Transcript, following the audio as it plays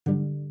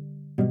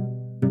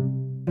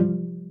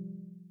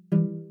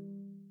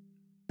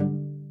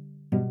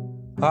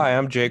Hi,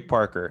 I'm Jake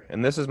Parker,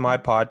 and this is my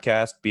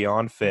podcast,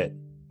 Beyond Fit.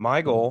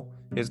 My goal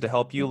is to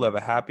help you live a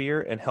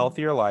happier and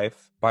healthier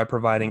life by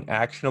providing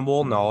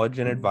actionable knowledge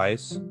and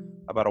advice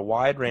about a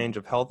wide range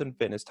of health and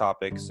fitness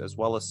topics as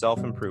well as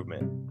self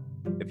improvement.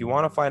 If you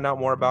want to find out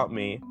more about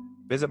me,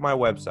 visit my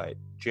website,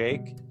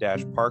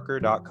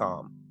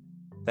 jake-parker.com.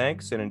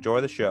 Thanks and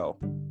enjoy the show.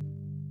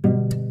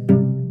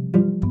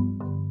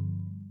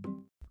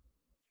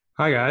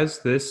 Hi, guys.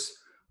 This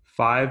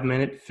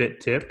 5-minute fit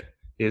tip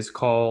is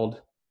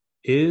called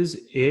Is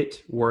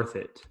It Worth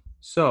It?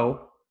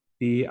 So,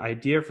 the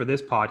idea for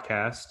this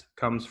podcast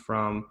comes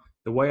from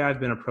the way I've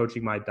been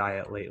approaching my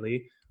diet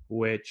lately,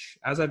 which,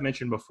 as I've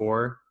mentioned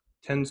before,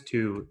 tends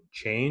to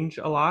change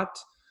a lot.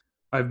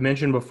 I've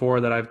mentioned before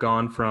that I've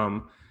gone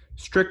from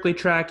strictly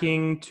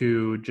tracking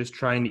to just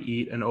trying to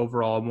eat an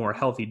overall more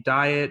healthy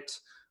diet.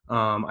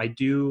 I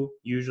do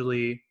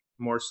usually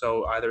more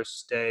so either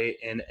stay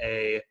in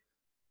a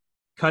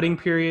cutting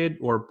period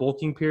or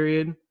bulking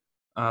period.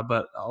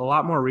 But a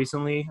lot more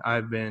recently,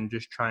 I've been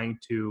just trying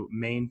to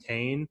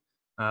maintain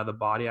the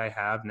body I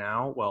have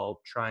now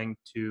while trying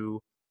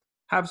to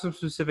have some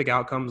specific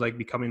outcomes like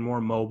becoming more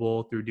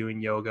mobile through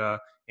doing yoga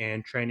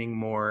and training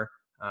more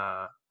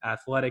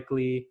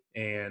athletically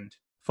and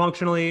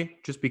functionally,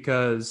 just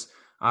because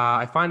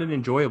I find it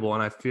enjoyable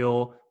and I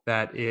feel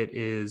that it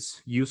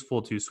is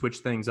useful to switch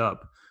things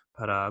up.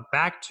 But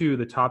back to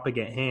the topic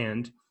at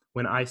hand,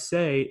 when I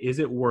say, is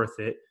it worth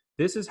it?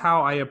 This is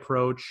how I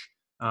approach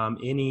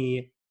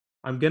any,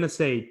 I'm going to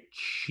say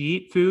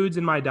cheat foods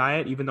in my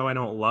diet, even though I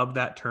don't love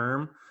that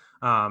term.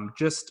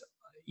 Just,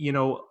 you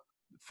know,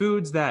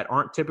 foods that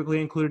aren't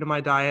typically included in my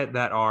diet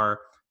that are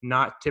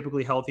not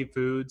typically healthy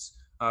foods.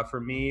 For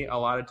me, a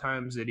lot of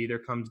times it either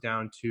comes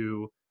down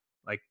to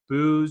like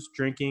booze,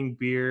 drinking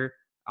beer,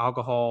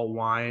 alcohol,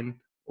 wine,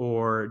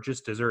 or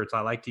just desserts.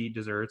 I like to eat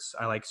desserts.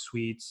 I like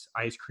sweets,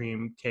 ice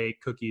cream,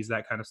 cake, cookies,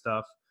 that kind of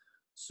stuff.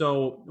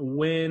 So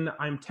when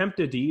I'm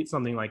tempted to eat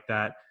something like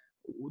that,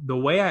 the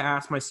way I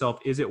ask myself,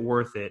 is it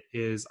worth it?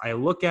 Is I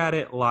look at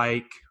it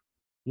like,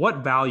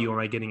 what value am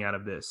I getting out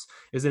of this?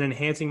 Is it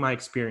enhancing my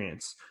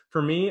experience?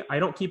 For me, I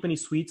don't keep any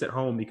sweets at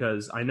home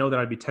because I know that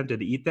I'd be tempted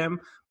to eat them.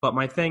 But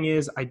my thing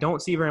is, I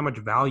don't see very much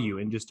value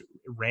in just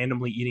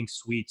randomly eating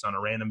sweets on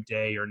a random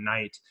day or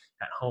night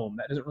at home.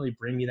 That doesn't really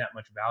bring me that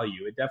much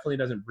value. It definitely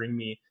doesn't bring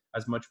me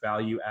as much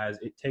value as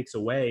it takes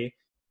away.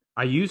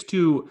 I used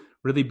to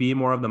really be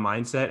more of the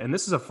mindset, and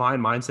this is a fine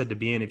mindset to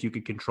be in if you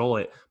could control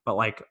it, but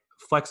like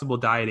flexible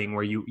dieting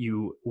where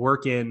you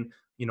work in,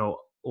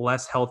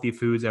 less healthy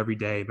foods every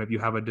day. Maybe you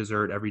have a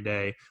dessert every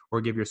day or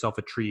give yourself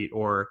a treat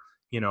or,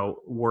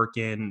 work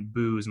in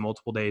booze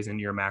multiple days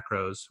into your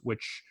macros,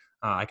 which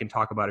I can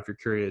talk about if you're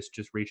curious,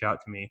 just reach out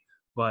to me.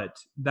 But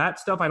that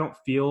stuff I don't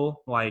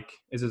feel like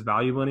is as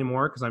valuable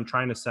anymore because I'm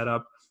trying to set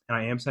up and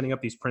I am setting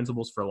up these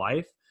principles for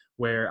life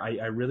where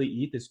I really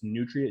eat this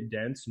nutrient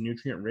dense,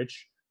 nutrient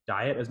rich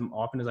diet as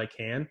often as I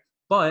can.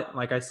 But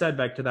like I said,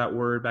 back to that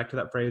word, back to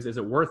that phrase, is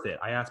it worth it?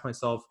 I ask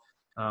myself,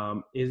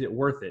 is it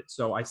worth it?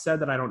 So I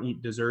said that I don't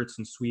eat desserts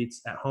and sweets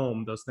at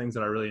home, those things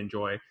that I really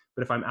enjoy.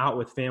 But if I'm out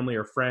with family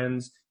or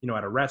friends,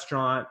 at a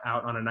restaurant,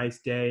 out on a nice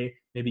day,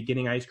 maybe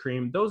getting ice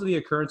cream, those are the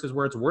occurrences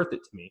where it's worth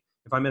it to me.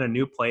 If I'm in a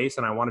new place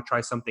and I want to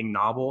try something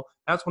novel,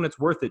 that's when it's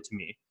worth it to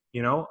me.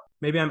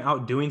 Maybe I'm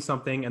out doing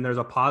something and there's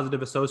a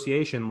positive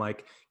association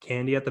like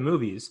candy at the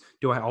movies.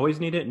 Do I always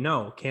need it?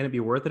 No. Can it be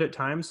worth it at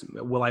times?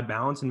 Will I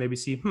balance and maybe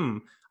see,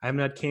 I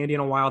haven't had candy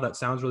in a while. That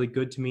sounds really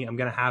good to me. I'm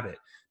going to have it.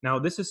 Now,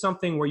 this is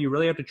something where you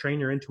really have to train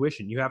your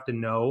intuition. You have to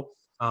know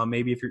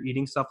maybe if you're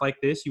eating stuff like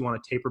this, you want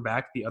to taper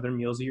back the other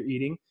meals that you're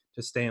eating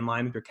to stay in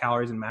line with your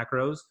calories and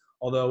macros.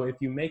 Although if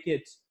you make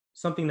it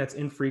something that's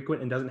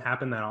infrequent and doesn't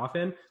happen that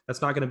often,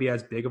 that's not going to be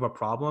as big of a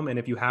problem. And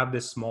if you have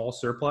this small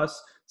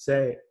surplus,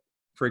 say,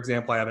 for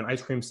example, I have an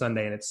ice cream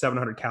sundae and it's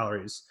 700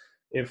 calories.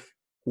 If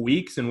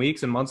weeks and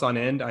weeks and months on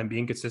end, I'm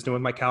being consistent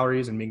with my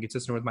calories and being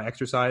consistent with my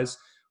exercise,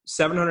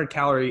 700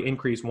 calorie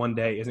increase one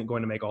day isn't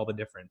going to make all the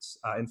difference.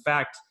 In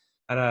fact,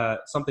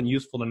 something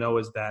useful to know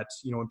is that,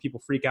 when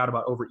people freak out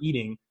about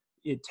overeating,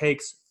 it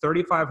takes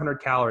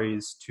 3,500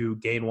 calories to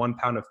gain 1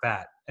 pound of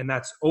fat, and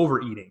that's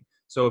overeating.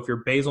 So if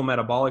your basal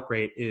metabolic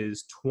rate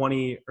is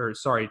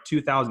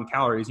 2,000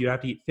 calories, you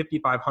have to eat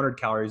 5,500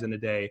 calories in a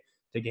day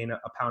to gain a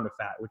pound of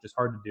fat, which is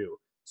hard to do.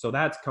 So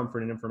that's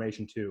comfort and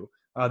information too.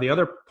 The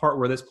other part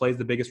where this plays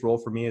the biggest role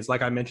for me is,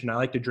 like I mentioned, I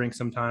like to drink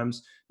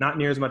sometimes, not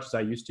near as much as I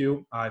used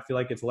to. I feel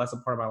like it's less a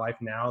part of my life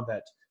now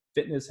that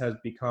fitness has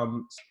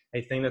become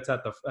a thing that's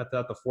at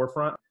the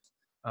forefront.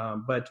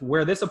 But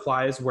where this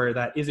applies, where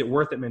that is it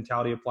worth it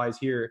mentality applies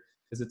here,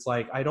 is it's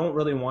like I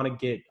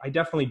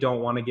definitely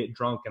don't want to get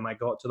drunk and like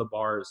go out to the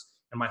bars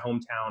in my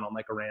hometown on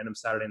like a random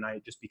Saturday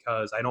night just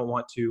because I don't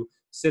want to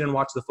sit and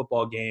watch the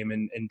football game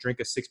and drink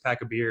a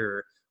 6-pack of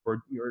beer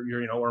or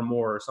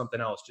more or something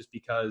else just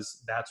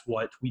because that's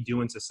what we do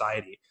in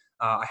society.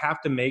 I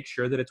have to make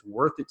sure that it's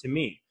worth it to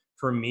me.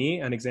 For me,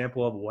 an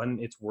example of when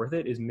it's worth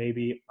it is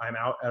maybe I'm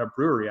out at a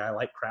brewery. I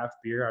like craft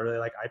beer. I really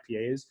like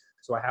IPAs.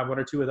 So I have one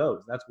or two of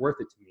those. That's worth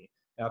it to me.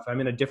 if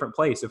I'm in a different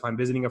place, if I'm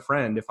visiting a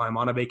friend, if I'm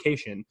on a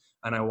vacation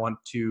and I want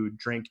to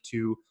drink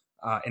to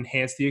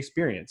enhance the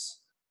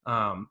experience.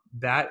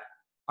 That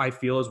I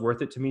feel is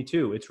worth it to me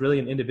too. It's really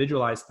an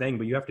individualized thing,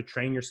 but you have to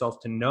train yourself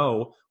to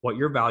know what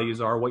your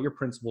values are, what your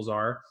principles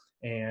are,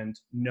 and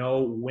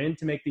know when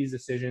to make these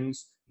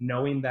decisions,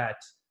 knowing that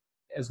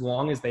as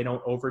long as they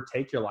don't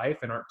overtake your life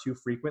and aren't too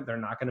frequent, they're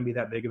not going to be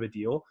that big of a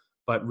deal.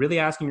 But really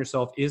asking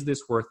yourself, is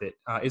this worth it?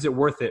 Is it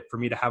worth it for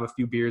me to have a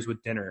few beers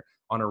with dinner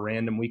on a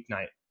random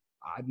weeknight?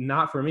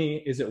 Not for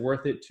me. Is it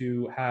worth it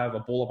to have a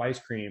bowl of ice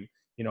cream,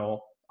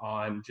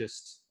 on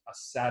just a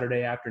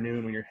Saturday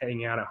afternoon when you're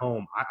hanging out at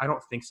home? I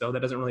don't think so. That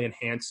doesn't really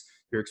enhance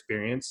your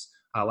experience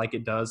like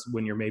it does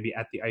when you're maybe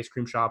at the ice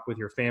cream shop with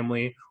your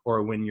family,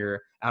 or when you're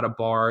at a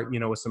bar,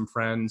 with some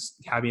friends,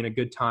 having a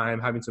good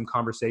time, having some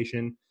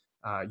conversation.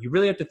 You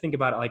really have to think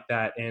about it like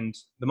that. And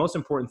the most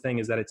important thing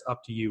is that it's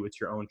up to you. It's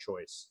your own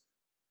choice.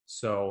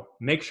 So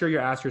make sure you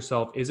ask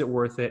yourself, is it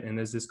worth it? And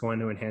is this going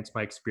to enhance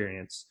my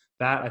experience?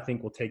 That, I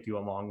think, will take you a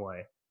long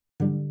way.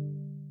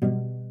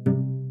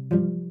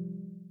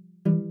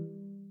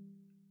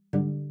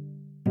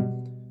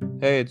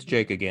 Hey, it's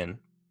Jake again.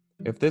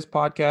 If this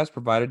podcast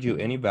provided you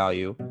any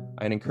value,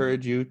 I'd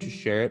encourage you to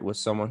share it with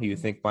someone who you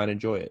think might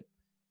enjoy it.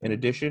 In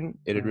addition,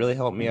 it'd really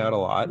help me out a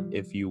lot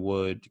if you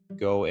would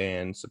go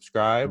and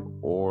subscribe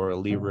or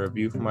leave a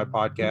review for my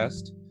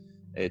podcast.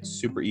 It's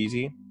super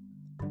easy.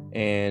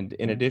 And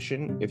in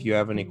addition, if you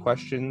have any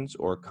questions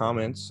or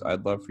comments,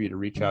 I'd love for you to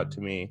reach out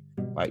to me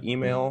by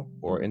email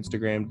or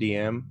Instagram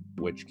DM,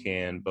 which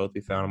can both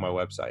be found on my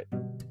website.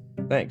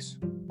 Thanks.